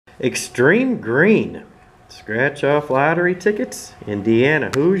Extreme Green. Scratch off lottery tickets. Indiana.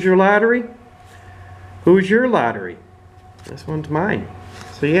 Who's your lottery? Who's your lottery? This one's mine.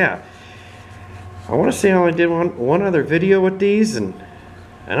 So yeah. I want to say I only did one other video with these, and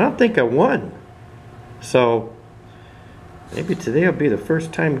I don't think I won. So maybe today will be the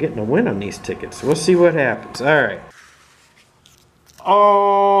first time getting a win on these tickets. We'll see what happens. Alright.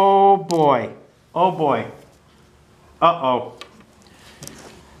 Oh boy. Oh boy. Uh-oh.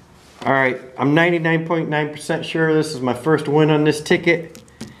 Alright, I'm 99.9% sure this is my first win on this ticket.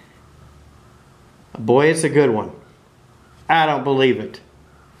 Boy, it's a good one. I don't believe it.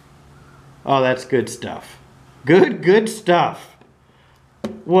 Oh, that's good stuff. Good stuff.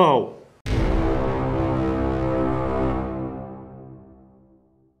 Whoa.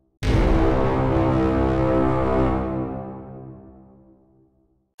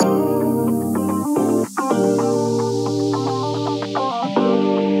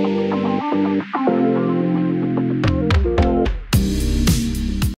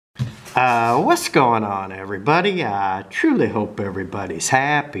 What's going on, everybody? I truly hope everybody's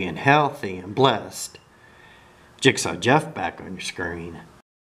happy and healthy and blessed. Jigsaw Jeff back on your screen.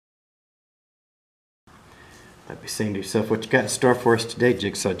 Might be saying to yourself, what you got in store for us today,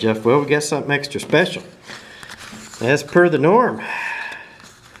 Jigsaw Jeff? Well, we got something extra special. As per the norm.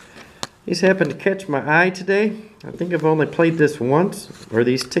 These happened to catch my eye today. I think I've only played this once, or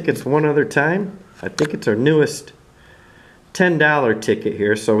these tickets one other time. I think it's our newest $10 ticket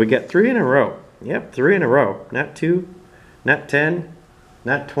here, so we got 3 in a row. Yep, 3 in a row. Not 2, not 10,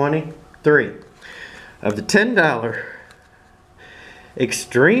 not 20, 3. Of the $10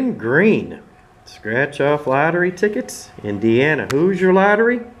 Extreme Green. Scratch off lottery tickets. Indiana. Who's your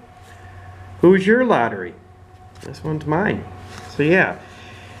lottery? Who's your lottery? This one's mine. So yeah.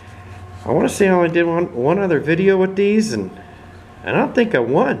 I want to say I only did one other video with these, and I don't think I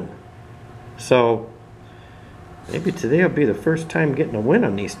won. So maybe today will be the first time getting a win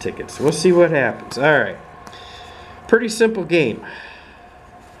on these tickets. We'll see what happens. Alright. Pretty simple game.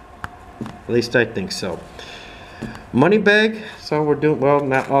 At least I think so. Money bag. That's all we're doing. Well,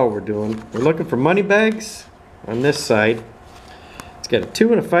 not all we're doing. We're looking for money bags on this side. It's got a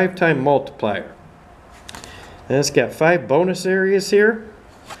 2 and a 5 time multiplier. And it's got 5 bonus areas here.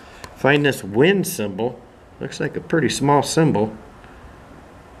 Find this win symbol. Looks like a pretty small symbol.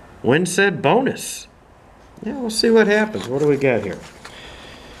 Win said bonus. Yeah, we'll see what happens. What do we got here?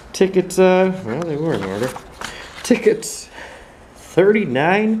 Tickets, well, they were in order. Tickets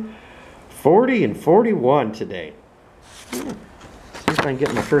 39, 40, and 41 today. See if I can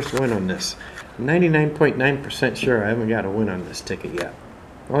get my first win on this. I'm 99.9% sure I haven't got a win on this ticket yet.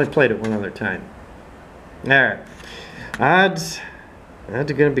 I only played it one other time. Alright. Odds are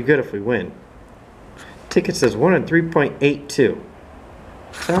going to be good if we win. Ticket says 1 in 3.82.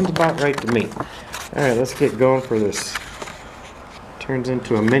 Sounds about right to me. Alright, let's get going for this. Turns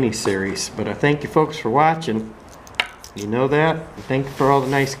into a mini-series. But I thank you folks for watching. You know that. And thank you for all the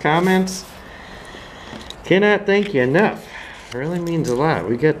nice comments. Cannot thank you enough. It really means a lot.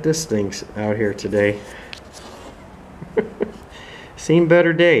 We got this thing out here today. Seen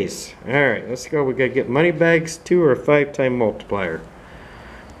better days. Alright, let's go. We got to get money bags, 2 or a 5 time multiplier.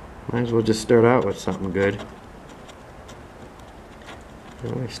 Might as well just start out with something good.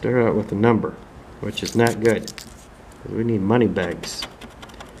 We start out with a number, which is not good. We need money bags.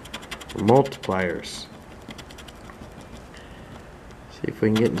 Multipliers. See if we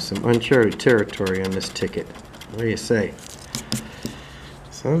can get into some uncharted territory on this ticket. What do you say?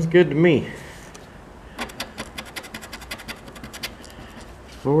 Sounds good to me.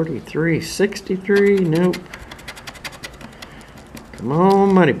 43, 63, nope. Come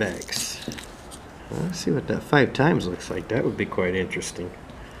on, money bags. Let's see what that 5 times looks like. That would be quite interesting,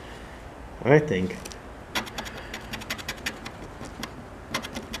 I think.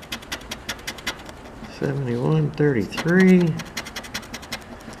 $71, $33,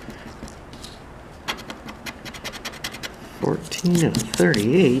 14 and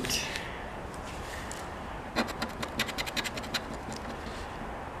 38.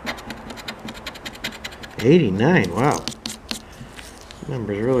 $89, wow.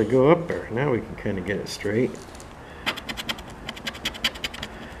 Numbers really go up there. Now we can kind of get it straight.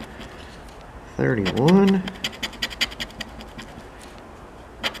 31.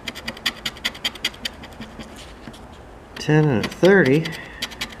 10 and a 30.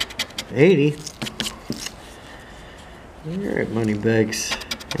 80. Alright, money bags.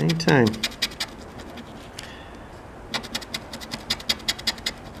 Anytime.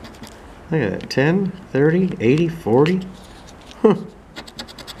 Look at that. 10, 30, 80, 40. Huh.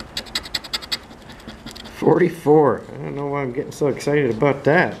 44. I don't know why I'm getting so excited about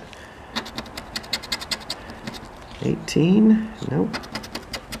that. 18, nope.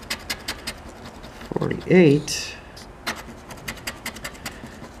 48.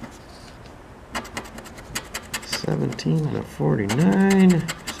 17 and a 49.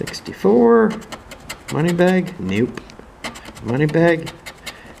 64. Money bag? Nope. Money bag?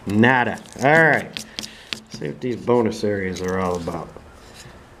 Nada. Alright. See what these bonus areas are all about.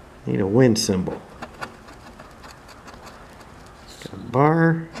 Need a win symbol. Got a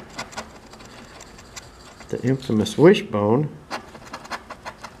bar. The infamous wishbone.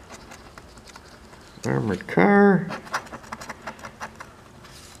 Armored car.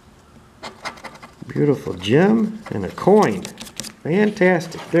 Beautiful gem and a coin.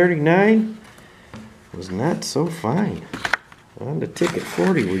 Fantastic. 39 was not so fine. On to ticket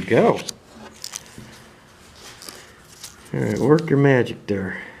 40 we go. Alright, work your magic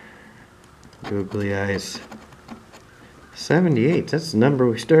there. Googly eyes. 78. That's the number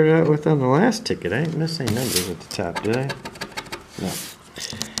we started out with on the last ticket. I didn't miss any numbers at the top, did I? No.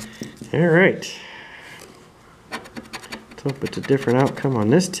 Alright. Let's hope it's a different outcome on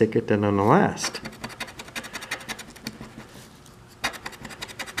this ticket than on the last.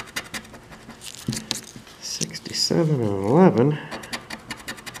 And 11,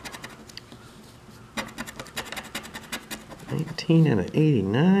 19 and an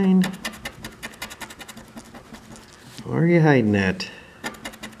 89. Where are you hiding at?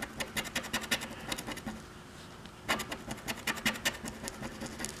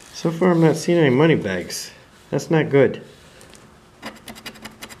 So far I'm not seeing any money bags. That's not good.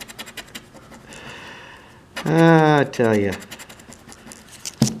 I tell you.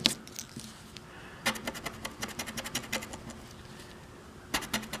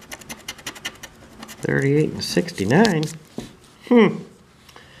 38 and 69.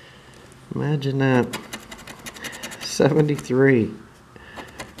 Imagine that. 73.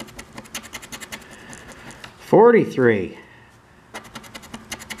 43.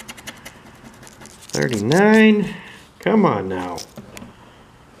 39. Come on now.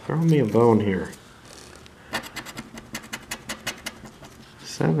 Throw me a bone here.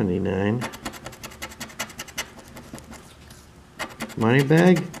 79. Money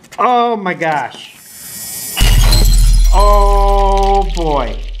bag. Oh my gosh. Oh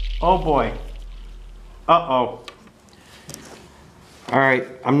boy. Oh boy. Uh-oh. Alright,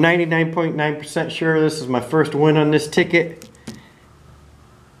 I'm 99.9% sure this is my first win on this ticket.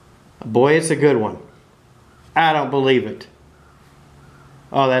 Boy, it's a good one. I don't believe it.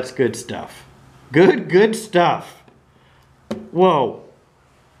 Oh, that's good stuff. Good stuff. Whoa.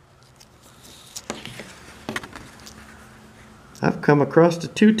 I've come across the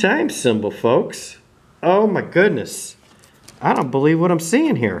 2 times symbol, folks. Oh my goodness. I don't believe what I'm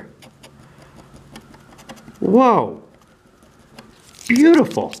seeing here. Whoa.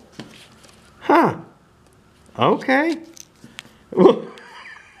 Beautiful. Huh. Okay.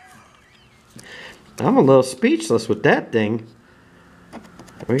 I'm a little speechless with that thing.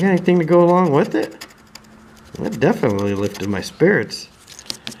 We got anything to go along with it? That definitely lifted my spirits.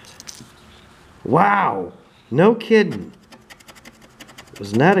 Wow. No kidding.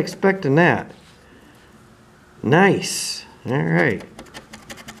 Was not expecting that. Nice. Alright.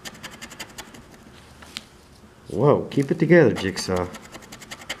 Whoa, keep it together, Jigsaw.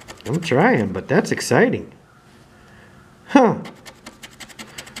 I'm trying, but that's exciting. Huh.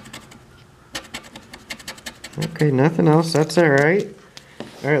 Okay, nothing else. That's alright.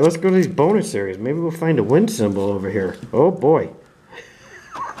 Alright, let's go to these bonus areas. Maybe we'll find a win symbol over here. Oh boy.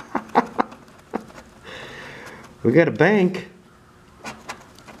 We got a bank.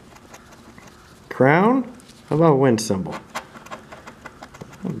 Crown? How about a wind symbol?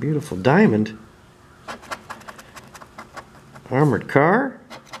 Oh, beautiful diamond. Armored car.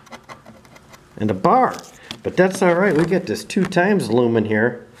 And a bar. But that's alright, we get this 2 times lumen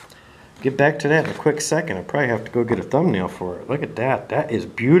here. Get back to that in a quick second. I probably have to go get a thumbnail for it. Look at that. That is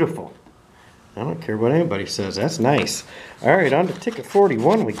beautiful. I don't care what anybody says. That's nice. Alright, on to ticket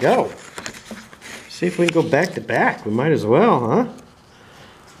 41 we go. See if we can go back to back. We might as well, huh?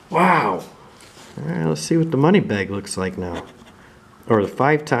 Wow. Alright, let's see what the money bag looks like now. Or the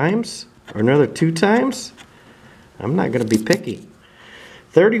 5 times? Or another 2 times? I'm not going to be picky.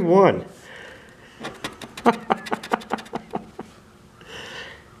 31.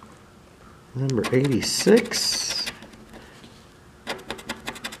 Number 86.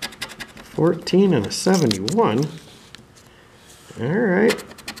 14 and a 71. Alright.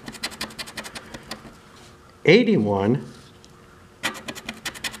 81.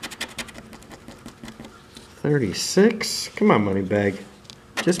 36. Come on, money bag.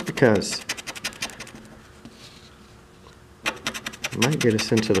 Just because. Might get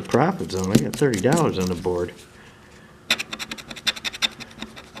us into the profit zone. I got $30 on the board.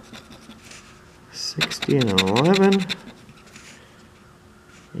 60 and 11.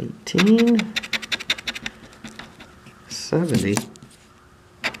 18. 70.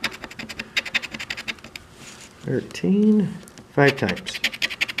 13. 5 times.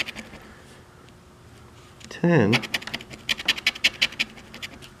 10.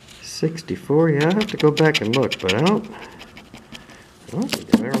 64. Yeah, I have to go back and look, but I don't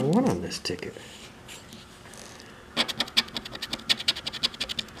think I've ever won on this ticket.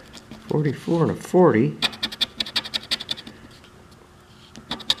 44 and a 40.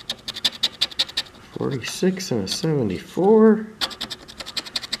 46 and a 74.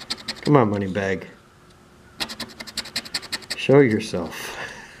 Come on, money bag. Show yourself.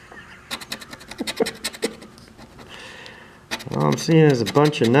 All I'm seeing is a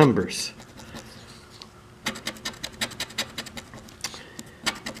bunch of numbers.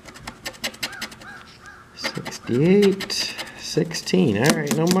 $68, 16.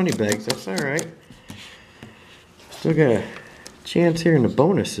 Alright, no money bags. That's alright. Still got a chance here in the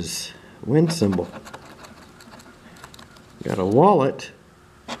bonuses. Win symbol. Got a wallet.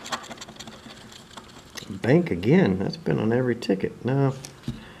 Bank again. That's been on every ticket. No.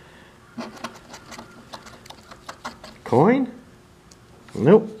 Coin?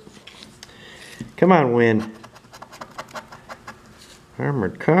 Nope. Come on, win.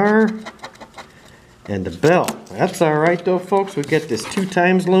 Armored car. And the bell. That's alright though, folks. We get this 2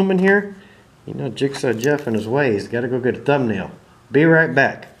 times looming here. You know, Jigsaw Jeff and his ways. Got to go get a thumbnail. Be right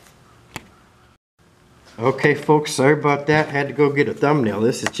back. Okay, folks. Sorry about that. Had to go get a thumbnail.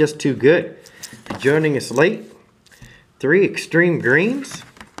 This is just too good. Joining us late. 3 extreme greens.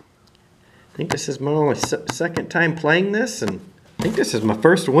 I think this is my only second time playing this, and I think this is my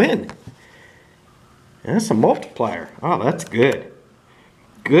first win. And that's a multiplier. Oh, that's good.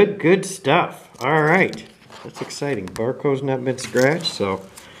 Good stuff. All right. That's exciting. Barcode's not been scratched, so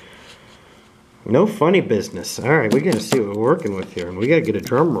no funny business. All right, we got to see what we're working with here, and we got to get a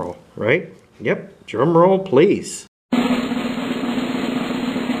drum roll, right? Yep, drum roll, please.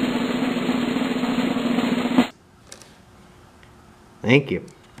 Thank you.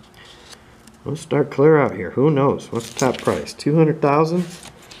 We'll start clear out here. Who knows? What's the top price? 200,000?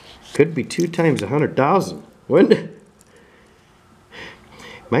 Could be 2 times 100,000. Wouldn't it?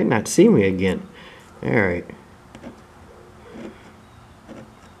 Might not see me again. Alright.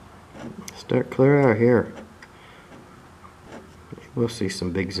 Start clear out here. We'll see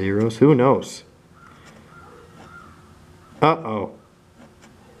some big zeros. Who knows? Uh-oh.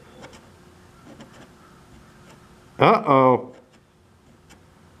 Uh-oh.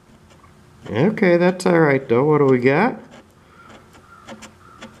 Okay, that's alright though. What do we got?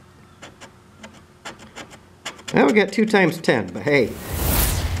 Well, we got 2 times 10, but hey.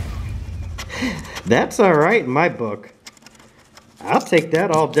 That's alright in my book. I'll take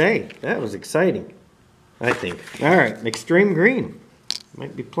that all day. That was exciting, I think. Alright, extreme green.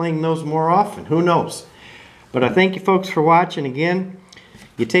 Might be playing those more often. Who knows? But I thank you folks for watching again.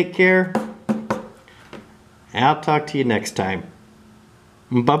 You take care. I'll talk to you next time.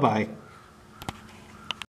 Bye-bye.